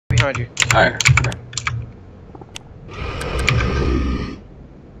behind you. Alright.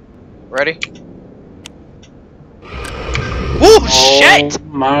 Ready? Woo! Shit! Oh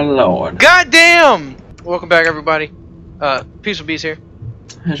my lord. Goddamn! Welcome back, everybody. Peaceful Beast here,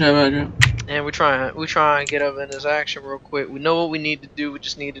 and we try and get up in this action real quick. We know what we need to do. We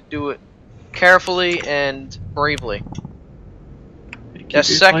just need to do it carefully and bravely. Keep That your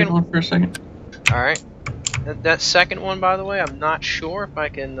second light on for a second. All right. That second one, by the way, I'm not sure if I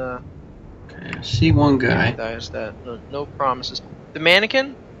can. Okay, I see one guy. There's that. No promises. The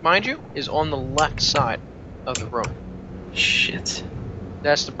mannequin, mind you, is on the left side of the room. Shit.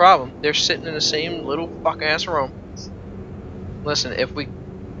 That's the problem. They're sitting in the same little fuck ass room. Listen, if we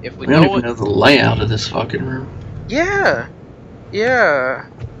We don't even know the layout of this fucking room. Yeah.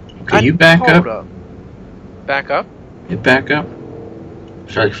 Okay, you back hold up. up. Back up. You back up.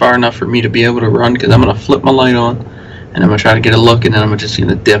 Try far enough for me to be able to run, because I'm gonna flip my light on, and I'm gonna try to get a look, and then I'm just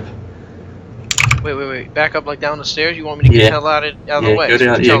gonna dip. Wait. Back up like down the stairs. You want me to get the hell out of the way? Go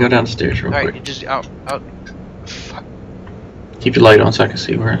down. Yeah, go down the stairs real quick. Alright, just out. Fuck. Keep your light on so I can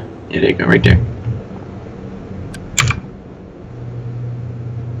see where. Yeah, there you go, right there.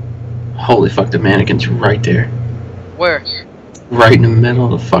 Holy fuck, the mannequin's right there. Where? Right in the middle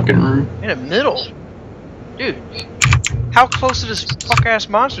of the fucking room. In the middle? Dude. How close to this fuck ass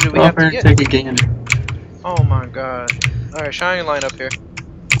monster do we Go have up there to and get? take a gander. Oh my god. Alright, shine your light up here.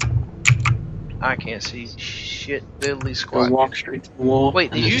 I can't see shit diddly Go squat. walk straight to the wall.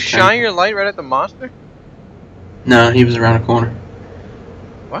 Wait, did and you just shine your light right at the monster? No, he was around the corner.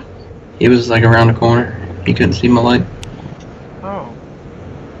 What? He was like around the corner. He couldn't see my light. Oh.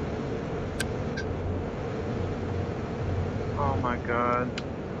 Oh my god.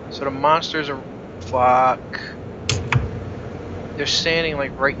 So the monsters are... Fuck. They're standing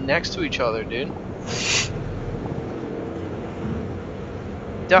like right next to each other, dude.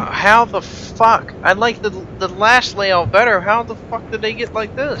 How the fuck? I like the last layout better. How the fuck did they get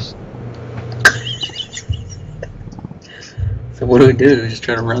like this? So what do we do? Do we just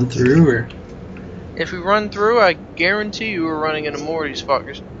try to run through, or? If we run through, I guarantee you we're running into more of these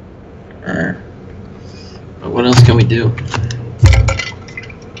fuckers. But what else can we do?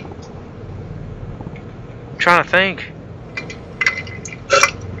 I'm trying to think.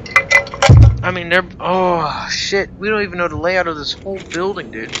 I mean, they're... Oh, shit. We don't even know the layout of this whole building,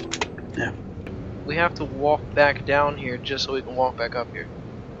 dude. Yeah. We have to walk back down here just so we can walk back up here.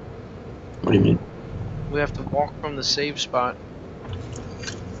 What do you mean? We have to walk from the save spot.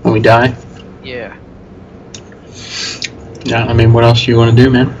 When we die? Yeah. Yeah, I mean, what else do you want to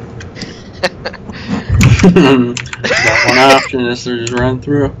do, man? Got one option is to just run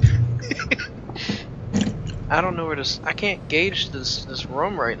through. I don't know where this... I can't gauge this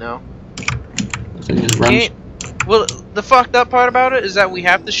room right now. So just run. Well, the fucked up part about it is that we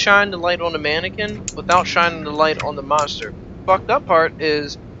have to shine the light on the mannequin without shining the light on the monster. Fucked up part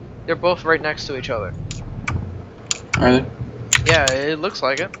is they're both right next to each other. Are they? Yeah, it looks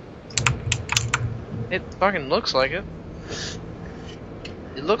like it. It fucking looks like it.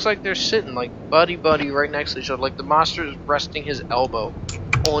 It looks like they're sitting like buddy right next to each other. Like the monster is resting his elbow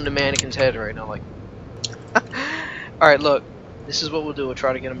on the mannequin's head right now. Like, alright, look. This is what we'll do. We'll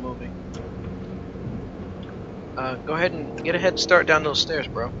try to get him moving. Go ahead and get a head start down those stairs,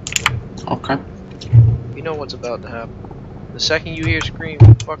 bro. Okay. You know what's about to happen. The second you hear scream,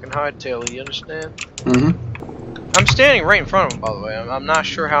 fucking hightail it, you understand? Mm-hmm. I'm standing right in front of him, by the way. I'm not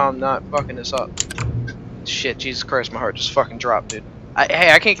sure how I'm not fucking this up. Shit, Jesus Christ, my heart just fucking dropped, dude.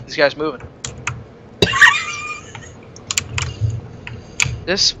 Hey, I can't get these guys moving.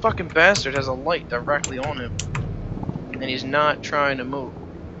 This fucking bastard has a light directly on him. And he's not trying to move.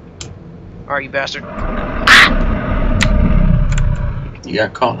 Alright, you bastard. You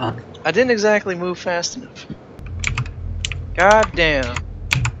got caught, huh? I didn't exactly move fast enough. God damn.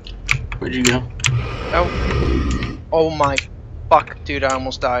 Where'd you go? Oh my fuck, dude, I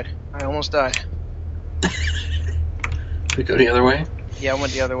almost died. We go the other way? Yeah, I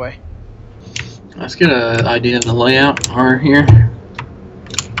went the other way. Let's get an idea of the layout over here.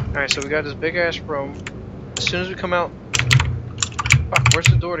 Alright, so we got this big ass room. As soon as we come out... Fuck, where's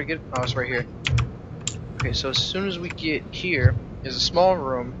the door to get... Oh, it's right here. Okay, so as soon as we get here, there's a small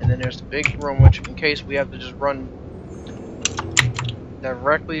room, and then there's the big room, which in case we have to just run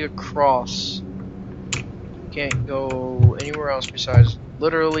directly across. Can't go anywhere else besides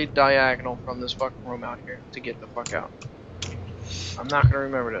literally diagonal from this fucking room out here to get the fuck out. I'm not gonna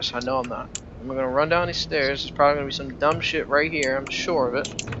remember this. I know I'm not. I'm gonna run down these stairs. There's probably gonna be some dumb shit right here. I'm sure of it.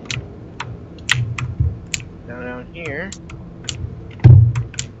 Down here.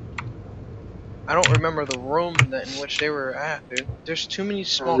 I don't remember the room in which they were at, dude. There's too many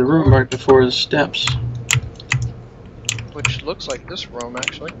small The room right before the steps. Which looks like this room,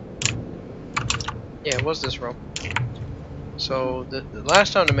 actually. Yeah, it was this room. So, the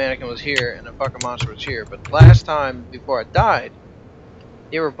last time the mannequin was here and the fucking monster was here, but last time, before I died,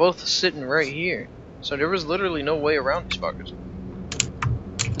 they were both sitting right here. So there was literally no way around these fuckers.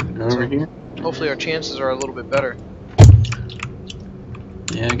 Over here? Hopefully our chances are a little bit better.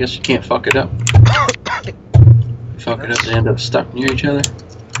 Yeah, I guess you can't fuck it up. Fuck it up, they end up stuck near each other.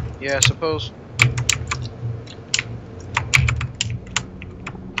 Yeah, I suppose.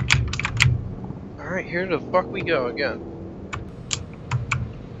 Alright, here the fuck we go again.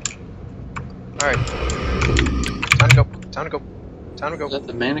 Alright. Time to go. Time to go. Time to go. Is that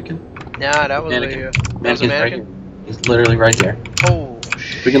the mannequin? Nah, that was mannequin. that was a Mannequin's right mannequin? here. He's literally right there. Oh,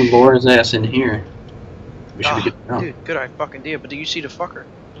 If we can lure his ass in here, we should be good to go. Dude, good idea, but do you see the fucker?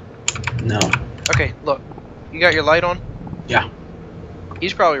 No. Okay, look. You got your light on? Yeah.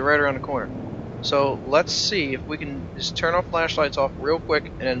 He's probably right around the corner. So, let's see if we can just turn our flashlights off real quick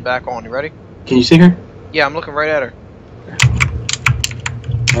and then back on. You ready? Can you see her? Yeah, I'm looking right at her.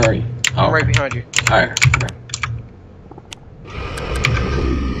 Where are you? Oh, I'm right behind you. Alright.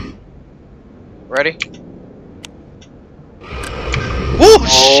 Ready? Woo!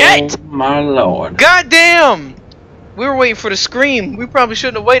 Shit! Oh my lord. Goddamn! We were waiting for the scream. We probably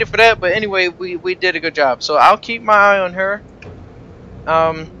shouldn't have waited for that, but anyway, we did a good job. So I'll keep my eye on her.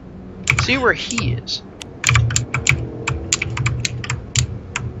 See where he is.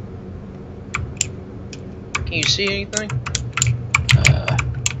 Can you see anything?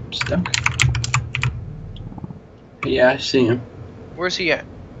 Stuck. Yeah, I see him. Where's he at?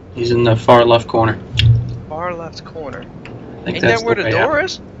 He's in the far left corner. Far left corner. I think Ain't that's that where the way door out.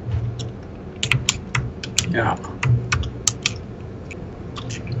 is? Yeah.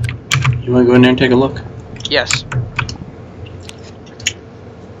 You wanna go in there and take a look? Yes.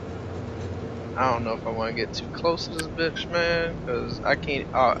 I don't know if I want to get too close to this bitch, man, because I can't.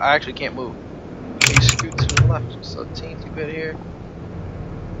 I actually can't move. Can you scoot to the left just a teensy bit here?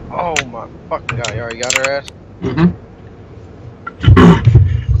 Oh my fucking god! You already got her ass. Mm-hmm.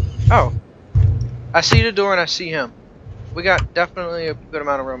 Oh, I see the door and I see him. We got definitely a good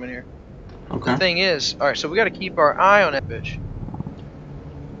amount of room in here. Okay. The thing is, all right, so we got to keep our eye on that bitch.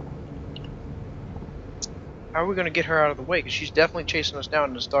 How are we gonna get her out of the way? Because she's definitely chasing us down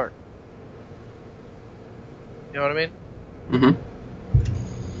in the start. You know what I mean? Mm-hmm.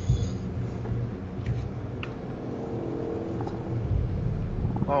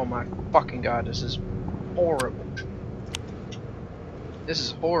 Oh my fucking god, this is horrible. This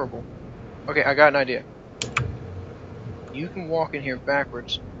is horrible. Okay, I got an idea. You can walk in here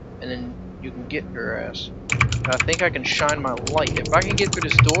backwards, and then you can get her ass. I think I can shine my light. If I can get through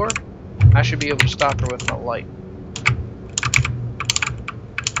this door, I should be able to stop her with my light.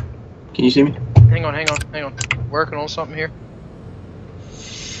 Can you see me? Hang on. Working on something here.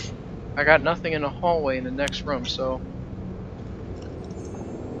 I got nothing in the hallway in the next room, so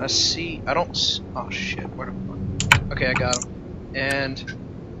I see. I don't. Oh shit! Where the fuck? Okay, I got him. And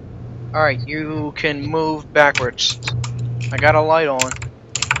all right, you can move backwards. I got a light on.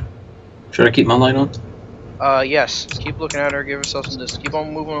 Should I keep my light on? Yes. Keep looking at her. Give herself some distance. Keep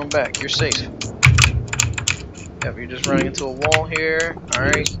on moving on back. You're safe. Yep, you're just running into a wall here.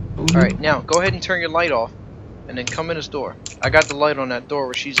 Alright. Alright, now go ahead and turn your light off. And then come in this door. I got the light on that door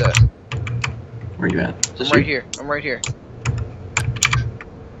where she's at. Where you at? I'm right here. I'm right here.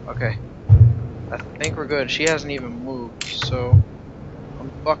 Okay. I think we're good. She hasn't even moved, so I'm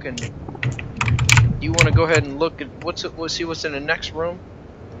fucking. Do you want to go ahead and look at we'll see what's in the next room?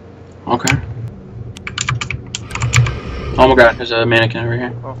 Okay. Oh my god, there's a mannequin over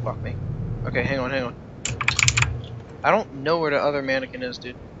here. Oh fuck me. Okay, hang on. I don't know where the other mannequin is,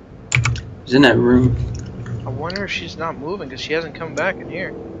 dude. He's in that room. I wonder if she's not moving because she hasn't come back in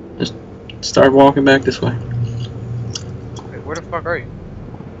here. Just start walking back this way. Wait, where the fuck are you?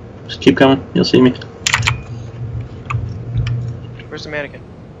 Just keep coming. You'll see me. Where's the mannequin?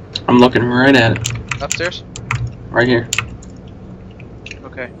 I'm looking right at it. Upstairs? Right here.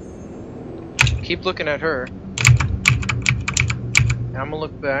 Okay. Keep looking at her. And I'm gonna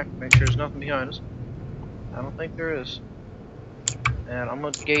look back, make sure there's nothing behind us. I don't think there is. And I'm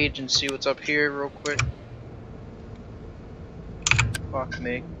gonna gauge and see what's up here real quick. Fuck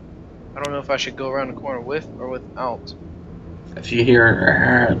me. I don't know if I should go around the corner with or without. If you hear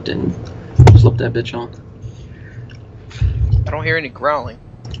her, then flip that bitch on. I don't hear any growling.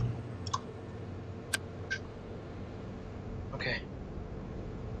 Okay.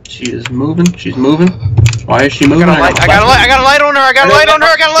 She is moving. She's moving. Why is she moving? I got a light on her. I got a light on her.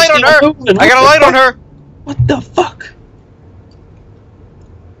 I got a light on her. I got a light on her. What the fuck?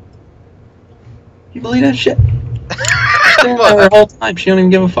 You believe that shit? The whole time she don't even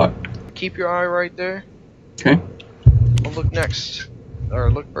give a fuck. Keep your eye right there. Okay. I'll look next,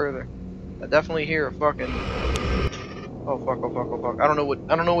 or look further. I definitely hear a fucking. Oh fuck! Oh fuck! Oh fuck! I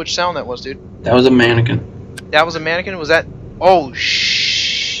don't know which sound that was, dude. That was a mannequin. That was a mannequin. Was that? Oh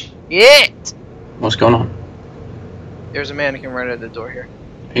shit! What's going on? There's a mannequin right at the door here.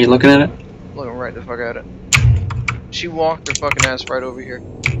 Are you looking at it? Looking right the fuck at it. She walked her fucking ass right over here.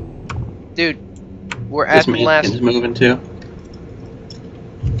 Dude, we're at the last. This mannequin's moving too.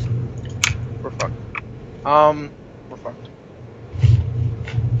 We're fucked. We're fucked.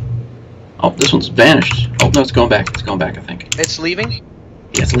 Oh, this one's vanished. Oh no, it's going back. It's going back, I think. It's leaving?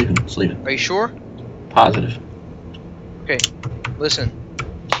 Yeah, it's leaving. It's leaving. Are you sure? Positive. Okay, listen.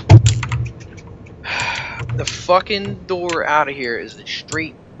 The fucking door out of here is a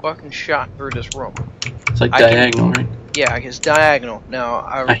straight fucking shot through this room. It's like diagonal, right? Yeah, it's diagonal. Now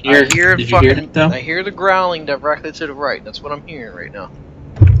I hear. Did you hear it though? I hear the growling directly to the right. That's what I'm hearing right now.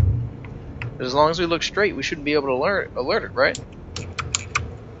 But as long as we look straight, we shouldn't be able to alert it, right?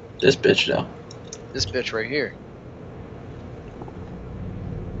 This bitch though. This bitch right here.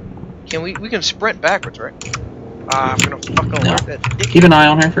 Can we can sprint backwards, right? I'm gonna fucking alert that dick. Keep an eye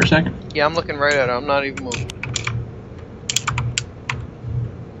on her for a second. Yeah, I'm looking right at her. I'm not even moving.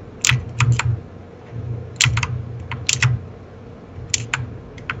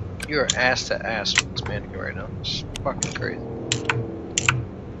 You're ass to ass with this mannequin right now. It's fucking crazy.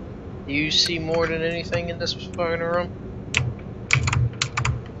 Do you see more than anything in this fucking room?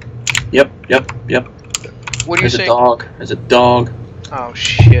 Yep. What do you say? There's a dog. There's a dog. Oh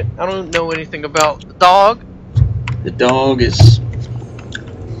shit. I don't know anything about the dog. The dog is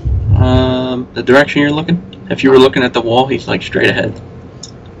the direction you're looking. If you were looking at the wall, he's like straight ahead.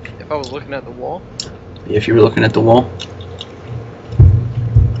 If I was looking at the wall? If you were looking at the wall.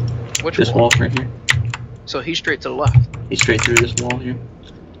 Which this wall right here. So he's straight to the left. He's straight through this wall here.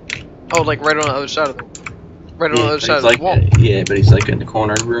 Oh, like right on the other side of the right on the other side of the wall. Yeah, but he's like in the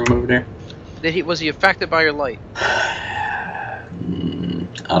corner of the room over there. Was he affected by your light? I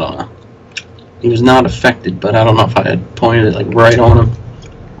don't know. He was not affected, but I don't know if I had pointed it like right on him.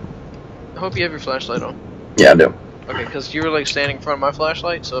 I hope you have your flashlight on. Yeah, I do. Okay, because you were like standing in front of my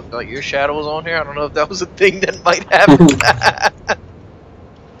flashlight, so if like your shadow was on here, I don't know if that was a thing that might happen.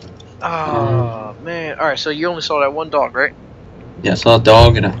 Oh man! All right, so you only saw that one dog, right? Yeah, I saw a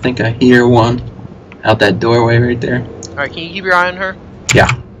dog, and I think I hear one out that doorway right there. All right, can you keep your eye on her? Yeah.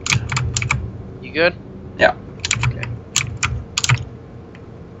 You good? Yeah. Okay.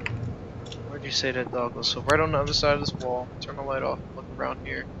 Where'd you say that dog was? So right on the other side of this wall. Turn the light off. Look around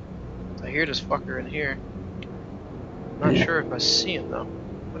here. I hear this fucker in here. I'm not sure if I see him though.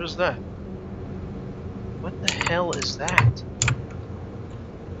 What is that? What the hell is that?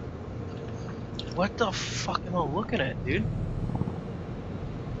 What the fuck am I looking at, dude?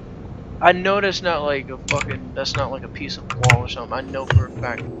 I know that's not like a fucking, that's not like a piece of wall or something. I know for a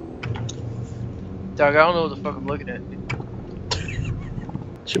fact. Dog, I don't know what the fuck I'm looking at, dude.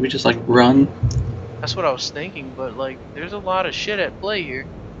 Should we just like run? That's what I was thinking, but like, there's a lot of shit at play here.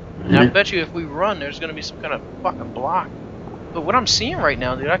 And I bet you if we run, there's gonna be some kind of fucking block. But what I'm seeing right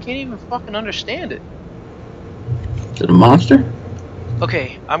now, dude, I can't even fucking understand it. Is it a monster?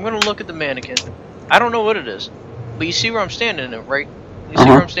 Okay, I'm gonna look at the mannequin. I don't know what it is, but you see where I'm standing in it, right? You see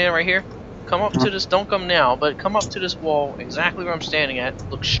where I'm standing right here? Come up to this, don't come now, but come up to this wall exactly where I'm standing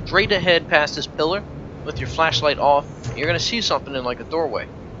at. Look straight ahead past this pillar with your flashlight off. You're gonna see something in like a doorway.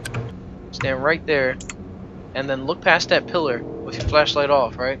 Stand right there, and then look past that pillar with your flashlight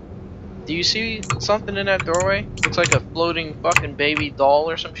off, right? Do you see something in that doorway? Looks like a floating fucking baby doll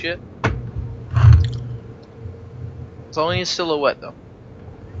or some shit. It's only a silhouette though.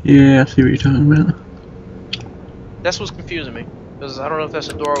 Yeah, I see what you're talking about. That's what's confusing me. Because I don't know if that's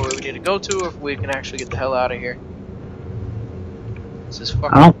a doorway we need to go to or if we can actually get the hell out of here. This is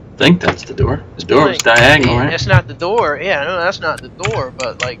fucking... I don't think that's the door. The door is diagonal, right? That's not the door. Yeah, no, that's not the door,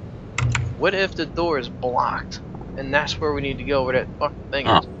 but like, what if the door is blocked? And that's where we need to go, where that fucking thing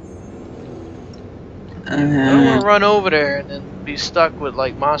is. I don't want to run over there and then be stuck with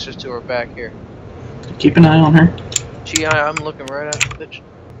like monsters to her back here. Keep an eye on her. Gee, I'm looking right at the bitch.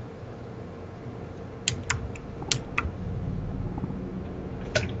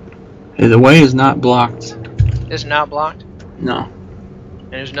 Hey, the way is not blocked. It's not blocked? No.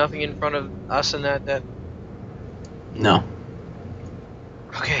 And there's nothing in front of us and that? No.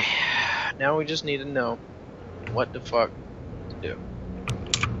 Okay, now we just need to know what the fuck to do.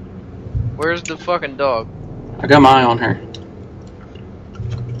 Where's the fucking dog? I got my eye on her.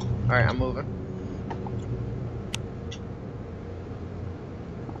 Alright, I'm moving.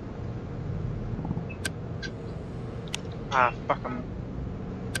 Ah, fuck,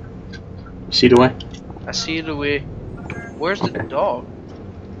 You see the way? I see the way. Where's the dog?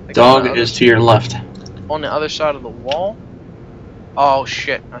 Like Dog is to your left. on the other side of the wall? Oh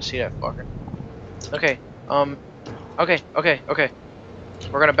shit, I see that fucker. Okay, okay.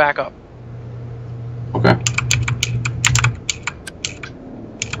 We're gonna back up. Okay.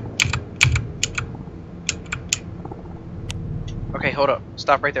 Okay, hold up.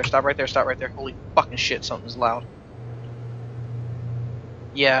 Stop right there, stop right there, stop right there. Holy fucking shit, something's loud.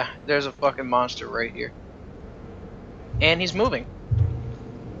 Yeah, there's a fucking monster right here. And he's moving.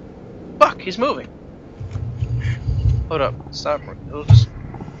 Fuck, he's moving. Hold up, stop.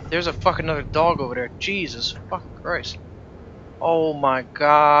 There's a fucking another dog over there. Jesus fucking Christ. Oh my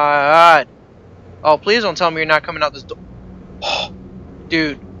god. Oh, please don't tell me you're not coming out this door.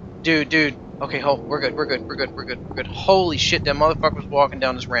 Dude. Okay, we're good. Holy shit, that motherfucker was walking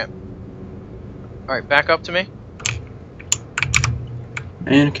down this ramp. Alright, back up to me.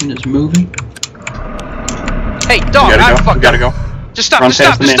 Mannequin is moving. Hey, dog, We gotta go. Just stop. He's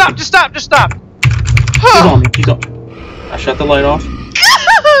on me, he's on. I shut the light off.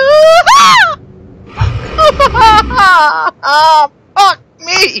 Fuck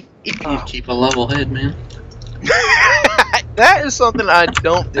me! You keep a level head, man. That is something I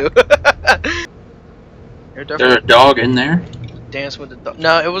don't do. There's a dog in there. Dance with the dog.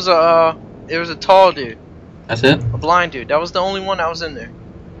 No, it was a tall dude. That's it? A blind dude. That was the only one that was in there.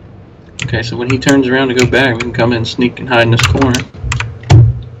 Okay, so when he turns around to go back, we can come in, sneak, and hide in this corner.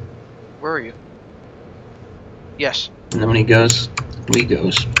 Where are you? Yes. And then when he goes, we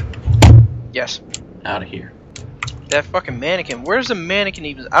goes. Yes. Out of here. That fucking mannequin. Where's the mannequin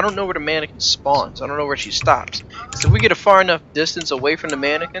even? I don't know where the mannequin spawns. I don't know where she stops. So if we get a far enough distance away from the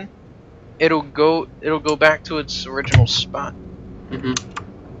mannequin, it'll go back to its original spot.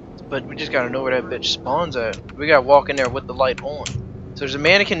 But we just gotta know where that bitch spawns at. We gotta walk in there with the light on. So there's a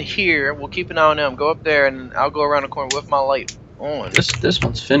mannequin here. We'll keep an eye on them. Go up there, and I'll go around the corner with my light on. This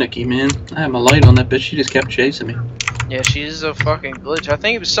one's finicky, man. I had my light on that bitch. She just kept chasing me. Yeah, she's a fucking glitch. I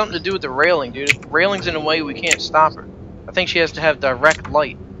think it was something to do with the railing, dude. If the railing's in the way, we can't stop her. I think she has to have direct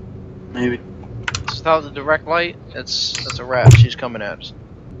light. Maybe. Without the direct light, that's a wrap. She's coming at us.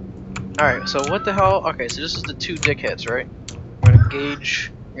 Alright, so what the hell? Okay, so this is the two dickheads, right? We're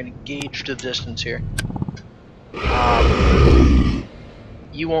gonna gauge the distance here.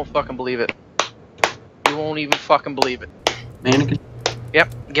 You won't fucking believe it. You won't even fucking believe it. Mannequin?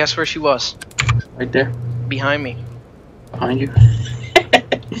 Yep, guess where she was? Right there. Behind me. Behind you.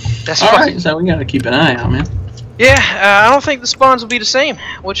 That's alright, so we gotta keep an eye out, man. Yeah, I don't think the spawns will be the same,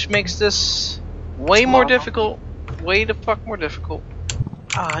 which makes this way more difficult. Way the fuck more difficult.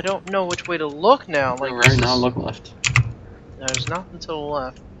 I don't know which way to look now. Like right now, look left. There's nothing to the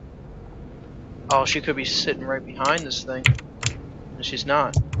left. Oh, she could be sitting right behind this thing. And she's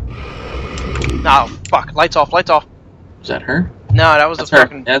not. Oh, fuck. Lights off, lights off. Was that her? No, that was That's the her.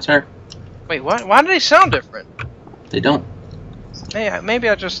 fucking... Yeah, that's her. Wait, what? Why do they sound different? They don't. Hey, maybe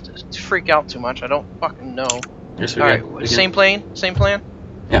I just freak out too much. I don't fucking know. Yes, we Alright, got, same plane? Same plan?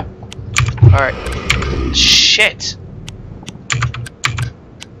 Yeah. Alright. Shit!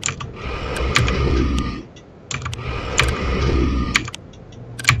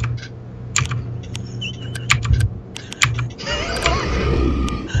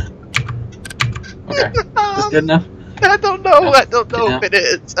 Okay. Is this good enough? I don't know. I don't know if it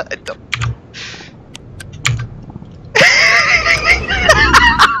is. I don't.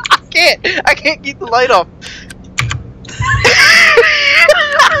 I can't keep the light off.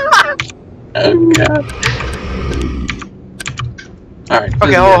 Oh god. Alright.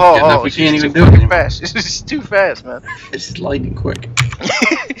 Okay, hold. We can't even do do it anymore. Fast. It's just too fast, man. It's just lightning quick.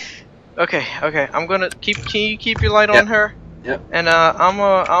 Okay. I'm gonna keep. Can you keep your light on her? Yep. And I'm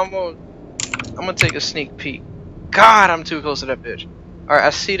gonna take a sneak peek. God, I'm too close to that bitch. Alright, I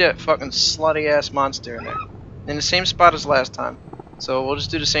see that fucking slutty ass monster in there. In the same spot as last time. So we'll just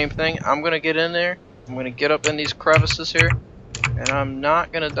do the same thing. I'm gonna get in there. I'm gonna get up in these crevices here. And I'm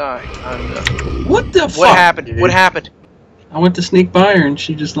not gonna die. What the fuck? What happened? Dude? What happened? I went to sneak by her and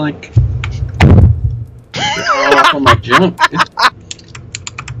she just like all off on my junk.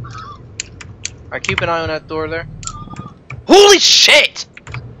 Alright, keep an eye on that door there. Holy shit!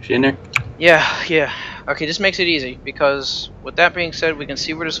 She in there? Yeah. Okay, this makes it easy because with that being said, we can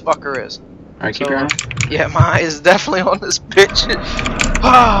see where this fucker is. Alright, keep your eye on. Yeah, my eye is definitely on this bitch.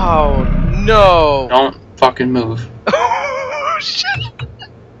 Oh no! Don't fucking move. Shit.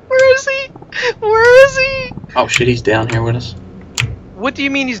 Where is he? Where is he? Oh shit, he's down here with us. What do you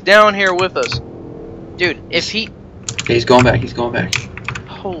mean he's down here with us? Dude, if he... Okay, he's going back, he's going back.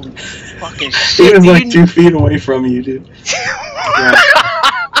 Holy fucking shit. He was like 2 feet away from you, dude. Yeah.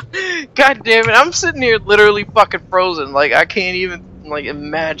 God damn it, I'm sitting here literally fucking frozen. Like, I can't even, like,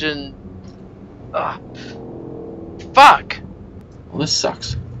 imagine... Fuck! Well, this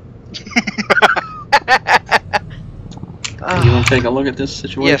sucks. You want to take a look at this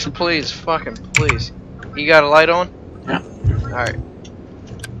situation? Yes, please, fucking please. You got a light on? Yeah. Alright.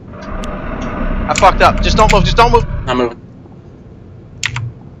 I fucked up. Just don't move, just don't move! I'm moving.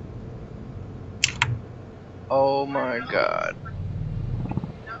 Oh my god.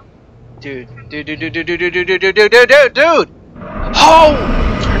 Dude. Oh!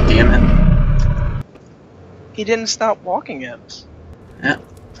 God damn it. He didn't stop walking at us. Yeah.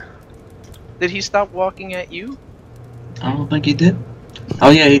 Did he stop walking at you? I don't think he did. Oh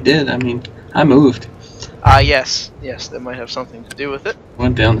yeah, he did. I mean, I moved. Yes. Yes, that might have something to do with it.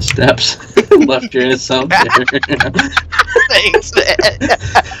 Went down the steps. Left your ass out there. Thanks, man.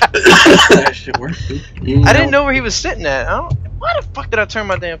 That shit worked, dude. I didn't know where he was sitting at. Why the fuck did I turn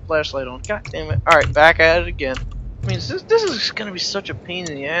my damn flashlight on? God damn it. Alright, back at it again. I mean, this is gonna be such a pain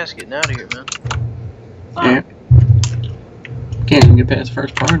in the ass getting out of here, man. Yeah. Can't even get past the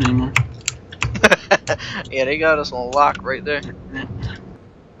first part anymore. Yeah, they got us on lock right there.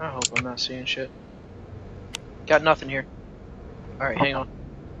 I hope I'm not seeing shit. Got nothing here. Alright, hang on.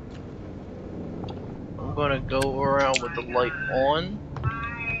 I'm gonna go around with the light on.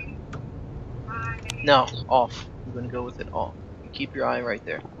 No, off. I'm gonna go with it off. Keep your eye right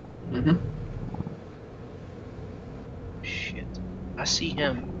there. Mm-hmm. Shit. I see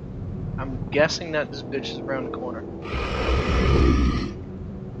him. I'm guessing that this bitch is around the corner.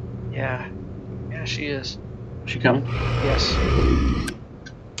 Yeah. Yeah, she is. She coming? Yes.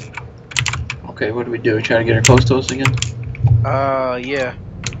 Okay, what do? We try to get her close to us again? Yeah.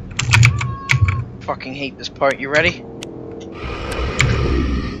 Fucking hate this part. You ready?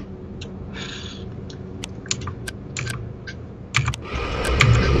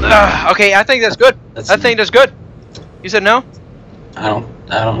 Okay, I think that's good. I think that's good. You said no? I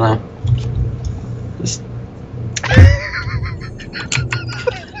don't know. Just...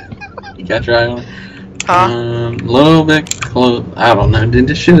 You got your eye on it? Huh? A little bit close. I don't know, dude.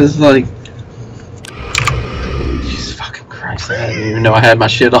 This shit is like... Jesus fucking Christ, I didn't even know I had my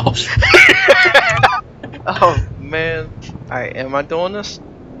shit off. Oh, man. Alright, am I doing this?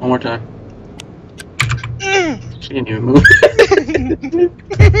 One more time. She didn't even move.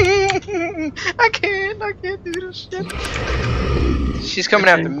 I can't do this shit. She's coming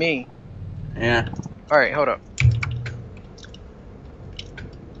after me. Yeah. Alright, hold up.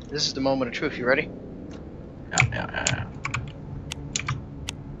 This is the moment of truth. You ready? Yeah.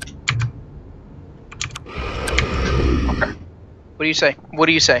 Okay. What do you say? What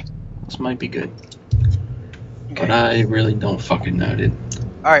do you say? This might be good. Okay. But I really don't fucking know, dude.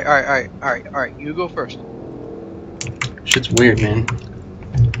 Alright. You go first. Shit's weird, man.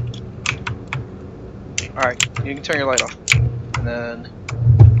 Alright, you can turn your light off. And then...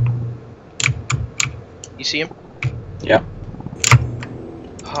 You see him? Yeah.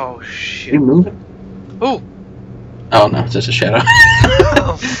 Oh, shit. You moving? Ooh! Oh, no, it's just a shadow.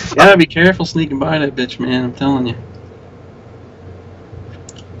 Oh, You gotta be careful sneaking by that bitch, man, I'm telling you.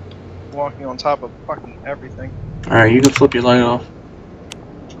 walking on top of fucking everything. Alright, you can flip your light off.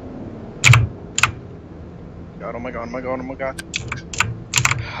 God, oh my god, oh my god, oh my god.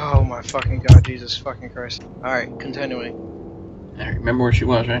 Oh my fucking god, Jesus fucking Christ. Alright, continuing. Alright, remember where she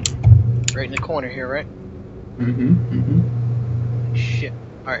was, right? Right in the corner here, right? Shit.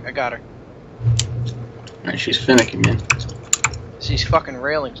 Alright, I got her. Alright, she's finicky, man. It's these fucking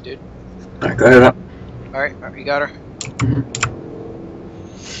railings, dude. Alright, go ahead up. Alright, you got her?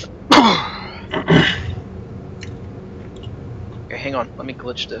 Okay, hang on, let me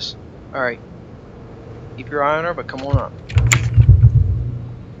glitch this. Alright. Keep your eye on her, but come on up.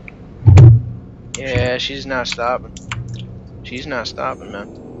 Yeah, she's not stopping. She's not stopping,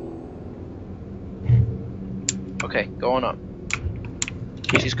 man. Okay, going up.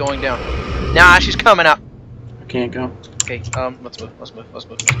 She's going down. Nah, she's coming up. I can't go. Okay, let's move. Let's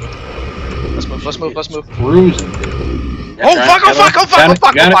move. Cruising. Oh fuck! I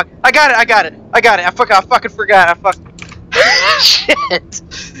got it. I fucking forgot. Shit.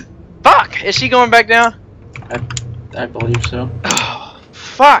 Fuck! Is she going back down? I believe so. Oh,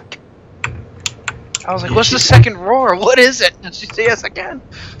 fuck. I was like, what's the second roar? What is it? Did she see us again?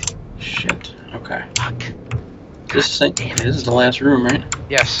 Shit. Okay. Fuck. This is the last room, right?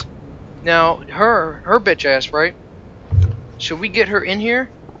 Yes. Now, her bitch ass, right? Should we get her in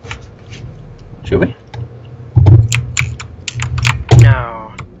here? Should we?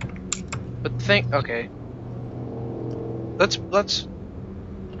 think. Okay. Let's.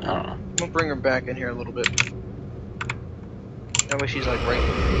 I don't know. I'm gonna bring her back in here a little bit. That way she's like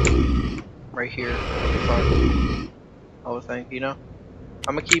right here. Fine. I would think, you know.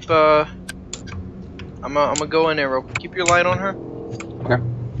 I'm gonna keep. I'm gonna go in there real quick. Keep your light on her. Okay.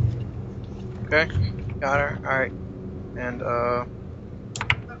 Okay. Got her. All right. And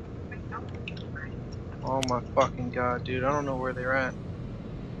oh my fucking god, dude! I don't know where they're at.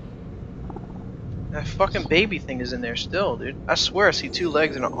 That fucking baby thing is in there still, dude. I swear I see 2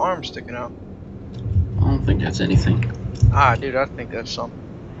 legs and an arm sticking out. I don't think that's anything. Ah, dude, I think that's something.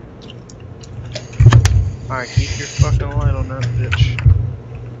 Alright, keep your fucking light on that bitch.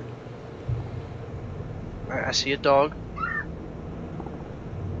 Alright, I see a dog.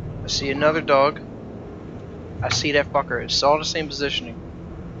 I see another dog. I see that fucker. It's all the same positioning.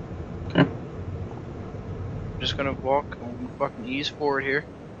 Okay. I'm just gonna walk and fucking ease forward here.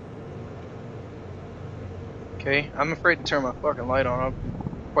 Okay, I'm afraid to turn my fucking light on, I'll be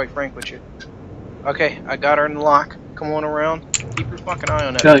quite frank with you. Okay, I got her in the lock. Come on around. Keep your fucking eye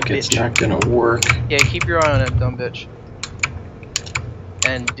on that I feel like bitch. it's not gonna work. Yeah, keep your eye on that dumb bitch.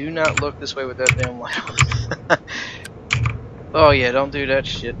 And do not look this way with that damn light on. Oh yeah, don't do that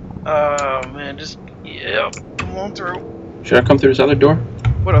shit. Oh man, just, yeah, come on through. Should I come through this other door?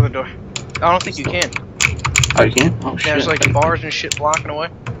 What other door? I don't think you can. Oh, you can? Oh, shit. Yeah, there's like bars and shit blocking away.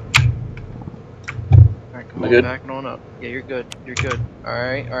 Alright, come Am I on, good? backing on up. Yeah, you're good. You're good.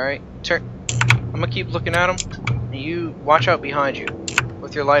 Alright. Turn. I'm gonna keep looking at him. And you watch out behind you.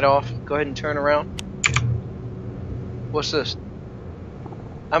 With your light off, go ahead and turn around. What's this?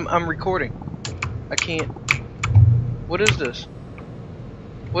 I'm recording. I can't. What is this?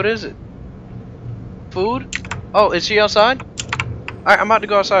 What is it? Food? Oh, is she outside? Alright, I'm about to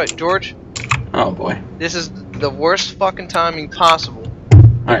go outside. George, Oh, boy. this is the worst fucking timing possible.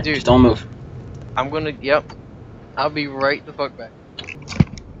 Alright, Dude. just don't move. I'm gonna, yep. I'll be right the fuck back.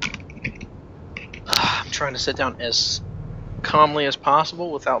 I'm trying to sit down as calmly as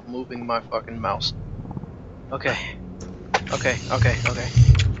possible without moving my fucking mouse. Okay.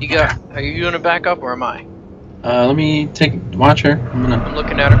 You got, are you gonna back up or am I? Let me watch her. I'm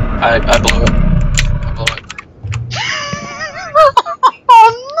looking at her. I blow it. I blow it.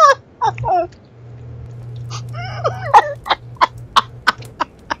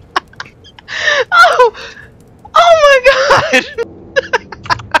 Oh no! Oh my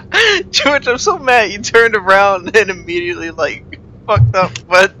god! George, I'm so mad you turned around and immediately like fucked up,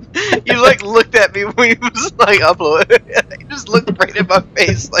 but you like looked at me when you was like upload. You just looked right in my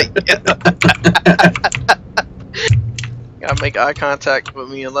face like yeah. Gotta make eye contact with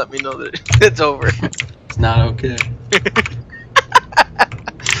me and let me know that it's over. It's not okay.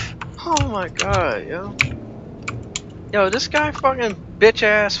 Oh my god, yo. Yo, this guy fucking bitch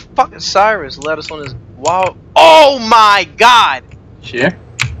ass fucking Cyrus let us on his wild. Oh my god! Sure?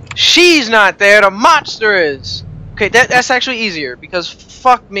 She's not there, the monster is! Okay, that's actually easier because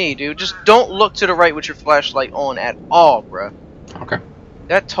fuck me, dude. Just don't look to the right with your flashlight on at all, bruh. Okay.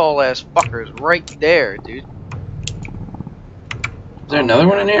 That tall ass fucker is right there, dude. Is there another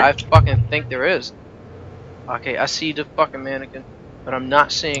one in here? I fucking think there is. Okay, I see the fucking mannequin, but I'm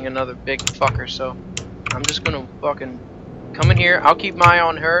not seeing another big fucker, so I'm just gonna fucking come in here. I'll keep my eye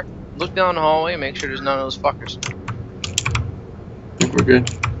on her, look down the hallway, and make sure there's none of those fuckers. I think we're good.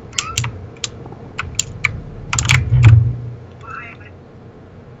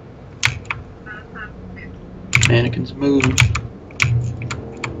 Mannequin's moving.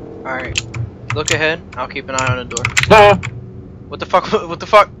 Alright, look ahead. I'll keep an eye on the door. Ah! What the fuck? What the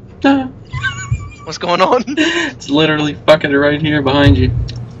fuck? Ah! What's going on? It's literally fucking right here behind you.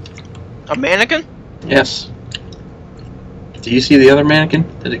 A mannequin? Yes. Do you see the other mannequin?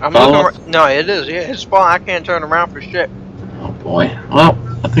 Did it I'm fall looking. off? No, it is. Yeah, it's spawn. I can't turn around for shit. Oh boy. Well,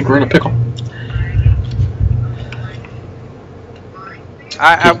 I think we're in a pickle.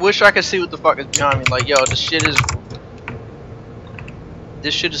 I wish I could see what the fuck is behind me. Like, yo, this shit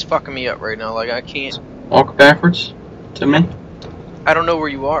is fucking me up right now. Like, I can't. Walk backwards to me. I don't know where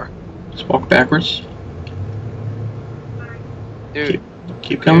you are, Just walk backwards. dude.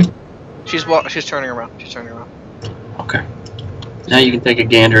 Keep coming. She's turning around. She's turning around. Okay. Now you can take a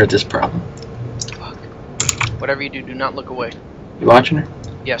gander at this problem. Fuck. Whatever you do, do not look away. You watching her?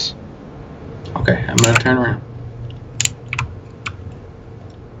 Yes. Okay, I'm gonna turn around.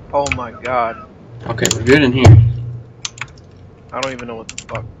 Oh my god. Okay, we're good in here. I don't even know what the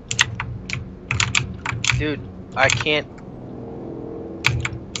fuck. Dude, I can't.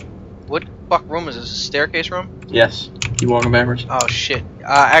 What fuck room is this? A staircase room? Yes. Keep walking backwards. Oh shit.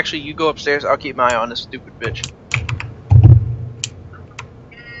 Actually, you go upstairs. I'll keep my eye on this stupid bitch.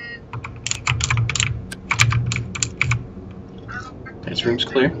 This room's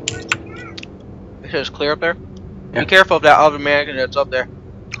clear. It says clear up there. Yeah. Be careful of that other mannequin that's up there.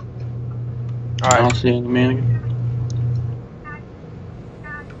 I Alright. don't see any mannequin.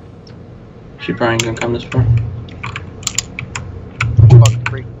 She probably ain't gonna come this far. Fucking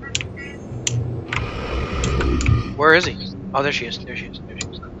freak. Where is he? Oh, there she is. There she is. There she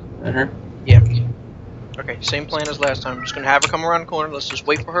is. Is that her? Yeah. Okay, same plan as last time. I'm just gonna have her come around the corner. Let's just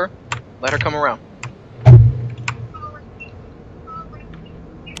wait for her. Let her come around.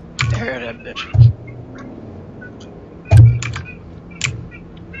 There, that bitch.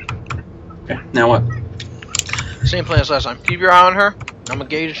 Okay, now what? Same plan as last time. Keep your eye on her. I'm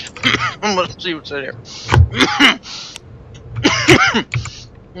engaged. I'm gonna see what's in here.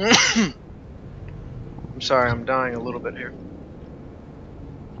 I'm sorry, I'm dying a little bit here.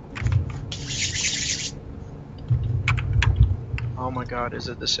 Oh my god, is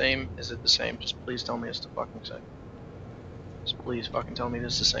it the same? Is it the same? Just please tell me it's the fucking same. Just please fucking tell me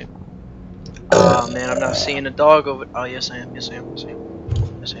it's the same. Oh man, I'm not seeing a dog over. Oh yes I am. Yes I am. Yes I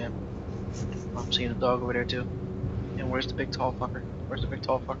am. Yes I am. I'm seeing a dog over there too. And where's the big tall fucker? Where's the big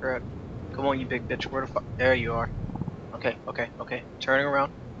tall fucker at? Come on, you big bitch. Where the fuck? There you are. Okay, okay, okay. Turning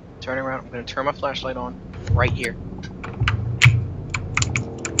around. Turning around. I'm gonna turn my flashlight on right here.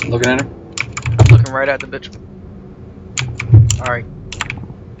 Looking at her? I'm looking right at the bitch. Alright.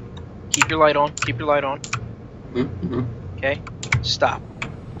 Keep your light on. Keep your light on. Mm-hmm. Okay? Stop.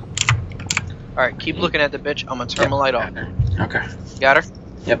 Alright, keep looking at the bitch. I'm gonna turn my light off. Okay. Got her?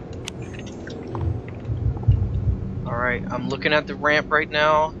 Yep. Alright, I'm looking at the ramp right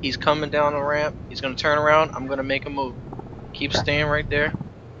now. He's coming down the ramp. He's gonna turn around. I'm gonna make a move. Keep staying right there.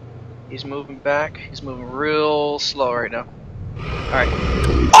 He's moving back. He's moving real slow right now. Alright.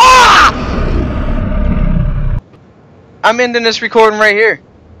 Ah! I'm ending this recording right here.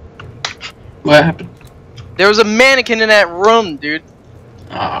 What happened? There was a mannequin in that room, dude.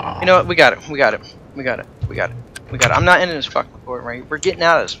 Oh. You know what? We got it. We got it. We got it. We got it. We got it. I'm not ending this fucking recording right here. We're getting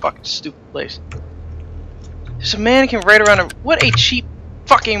out of this fucking stupid place. There's a mannequin right around him. What a cheap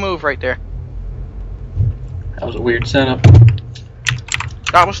fucking move right there. That was a weird setup.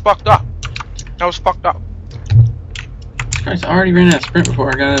 That was fucked up. That was fucked up. Christ, I already ran out of sprint before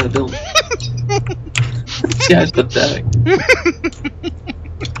I got out of the building. This guy's pathetic.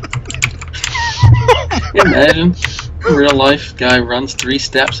 Can you imagine? In real life, guy runs 3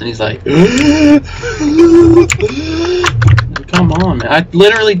 steps and he's like, come on, man. I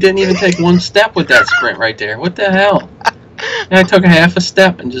literally didn't even take 1 step with that sprint right there. What the hell? And I took a half a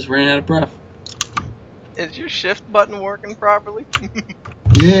step and just ran out of breath. Is your shift button working properly?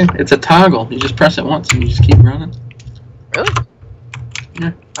 Yeah, it's a toggle. You just press it once and you just keep running. Really?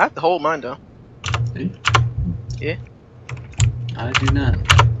 Yeah. I have to hold mine down. See? Yeah. I do not.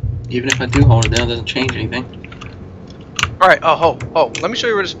 Even if I do hold it down, it doesn't change anything. Alright, oh, let me show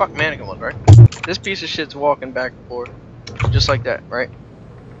you where this fucking mannequin was, right? This piece of shit's walking back and forth. Just like that, right?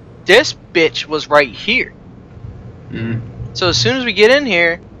 This bitch was right here. Mm. So as soon as we get in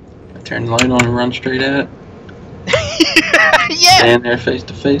here... I turn the light on and run straight at it. Yeah! Stand there face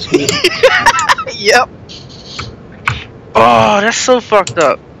to face with it. Yep. Oh, that's so fucked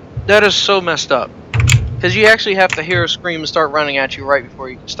up. That is so messed up. Because you actually have to hear her scream and start running at you right before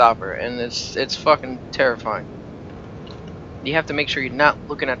you can stop her. And it's fucking terrifying. You have to make sure you're not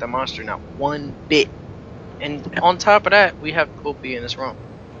looking at the monster, not one bit. And on top of that, we have Kopi in this room.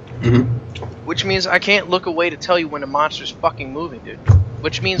 Mm-hmm. Which means I can't look away to tell you when the monster's fucking moving, dude.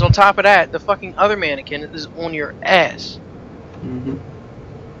 Which means on top of that, the fucking other mannequin is on your ass. Mm-hmm.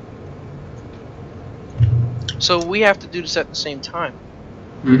 So we have to do this at the same time.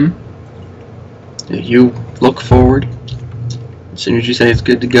 Mm-hmm. You look forward. As soon as you say it's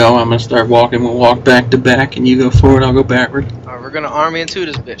good to go, I'm gonna start walking. We'll walk back to back, and you go forward, I'll go backward. Alright, we're gonna arm into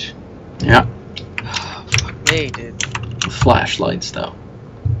this bitch. Yeah. Oh, fuck me, dude. Flashlights, though.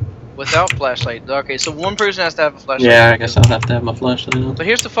 Without flashlight. Okay, so one person has to have a flashlight. Yeah, I guess I'll have to have my flashlight on. But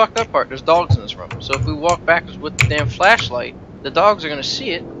here's the fucked up part. There's dogs in this room. So if we walk backwards with the damn flashlight, the dogs are gonna see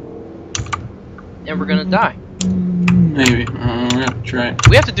it, and we're gonna die. Maybe. We're gonna have to try it.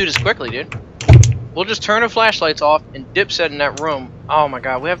 We have to do this quickly, dude. We'll just turn the flashlights off and dipset in that room. Oh my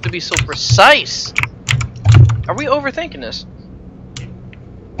god, we have to be so precise. Are we overthinking this?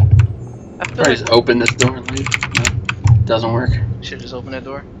 I feel Probably like just open this door and leave. No, doesn't work. should just open that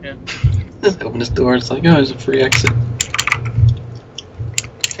door. Yeah. Just open this door. It's like, oh, there's a free exit.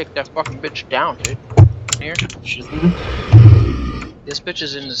 Kick that fucking bitch down, dude. Here. She's leaving. This bitch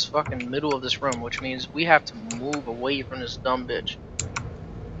is in this fucking middle of this room, which means we have to move away from this dumb bitch.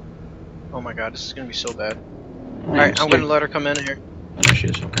 Oh my god, this is gonna be so bad. Alright, I'm gonna let her come in here. Oh, there she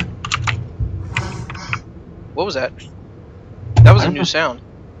is. Okay. What was that? That was a new sound.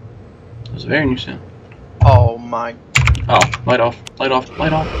 It was a very new sound. Oh my. Oh, light off, light off,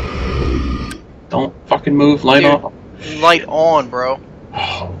 light off. Don't fucking move, light Dude, off. Light on, bro.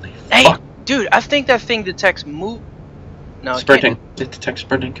 Holy Hey, fuck. dude, I think that thing detects move. No, Sprinting. It detects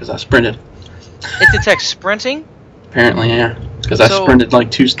sprinting because I sprinted. It detects sprinting? Apparently, yeah. Because I sprinted like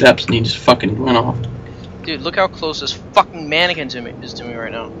 2 steps and he just fucking went off. Dude, look how close this fucking mannequin is to me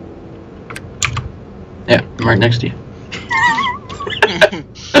right now. Yeah, I'm right next to you.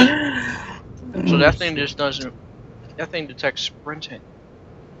 So that thing just doesn't. That thing detects sprinting.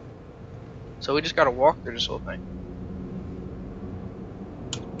 So we just gotta walk through this whole thing.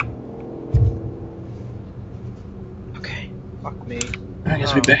 Okay. Fuck me. I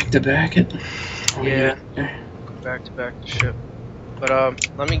guess we back to back it. Yeah. Back to back the ship. But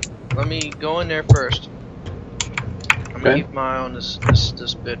let me go in there first. I'm gonna keep my eye on this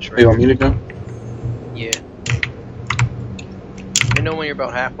bitch right You want me to go? Yeah. You know when you're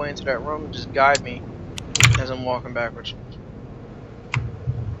about halfway into that room, just guide me as I'm walking backwards.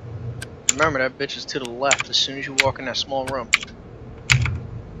 Remember, that bitch is to the left as soon as you walk in that small room.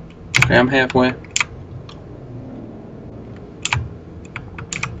 Okay, I'm halfway.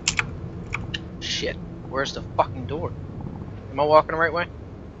 Shit. Where's the fucking door? Am I walking the right way?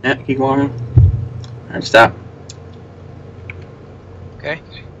 Yeah, keep walking. Alright, stop. Okay.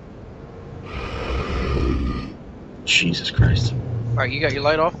 Jesus Christ. Alright, you got your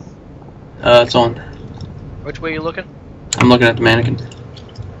light off? It's on. Which way are you looking? I'm looking at the mannequin.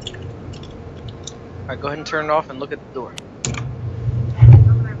 Alright, go ahead and turn it off and look at the door.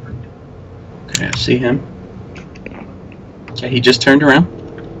 Okay, I see him. Okay, he just turned around.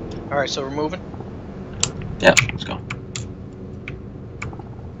 Alright, so we're moving? Yeah, let's go.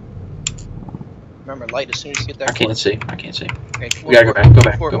 Remember, light as soon as you get there. I can't see. I can't see. Okay, We gotta go back. Go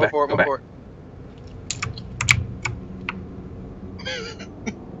back. Go back. Go back.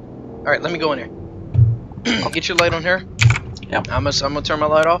 Alright, let me go in here. Get your light on here. Yeah. I'm gonna turn my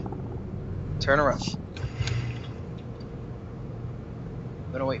light off. Turn around.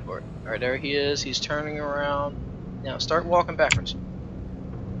 I'm gonna wait for it. Alright, there he is. He's turning around. Now start walking backwards.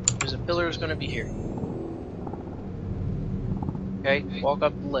 There's a pillar that's gonna be here. Okay, walk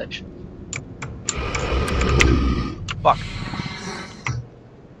up the ledge. Fuck.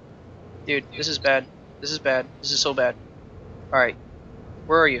 Dude, this is bad. This is bad. This is so bad. Alright.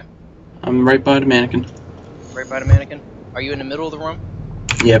 Where are you? I'm right by the mannequin. Right by the mannequin? Are you in the middle of the room?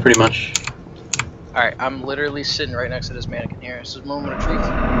 Yeah, pretty much. Alright, I'm literally sitting right next to this mannequin here. This is a moment of truth.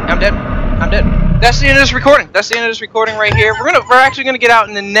 I'm dead. I'm dead. That's the end of this recording. That's the end of this recording right here. We're actually gonna get out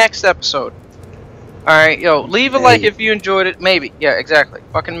in the next episode. Alright, yo, leave a like if you enjoyed it. Maybe. Yeah, exactly.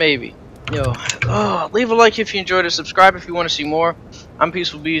 Fucking maybe. Yo, leave a like if you enjoyed it. Subscribe if you want to see more. I'm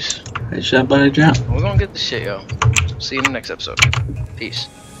Peaceful Beast. Headshot by the drop. We're gonna get this shit, yo. See you in the next episode. Peace.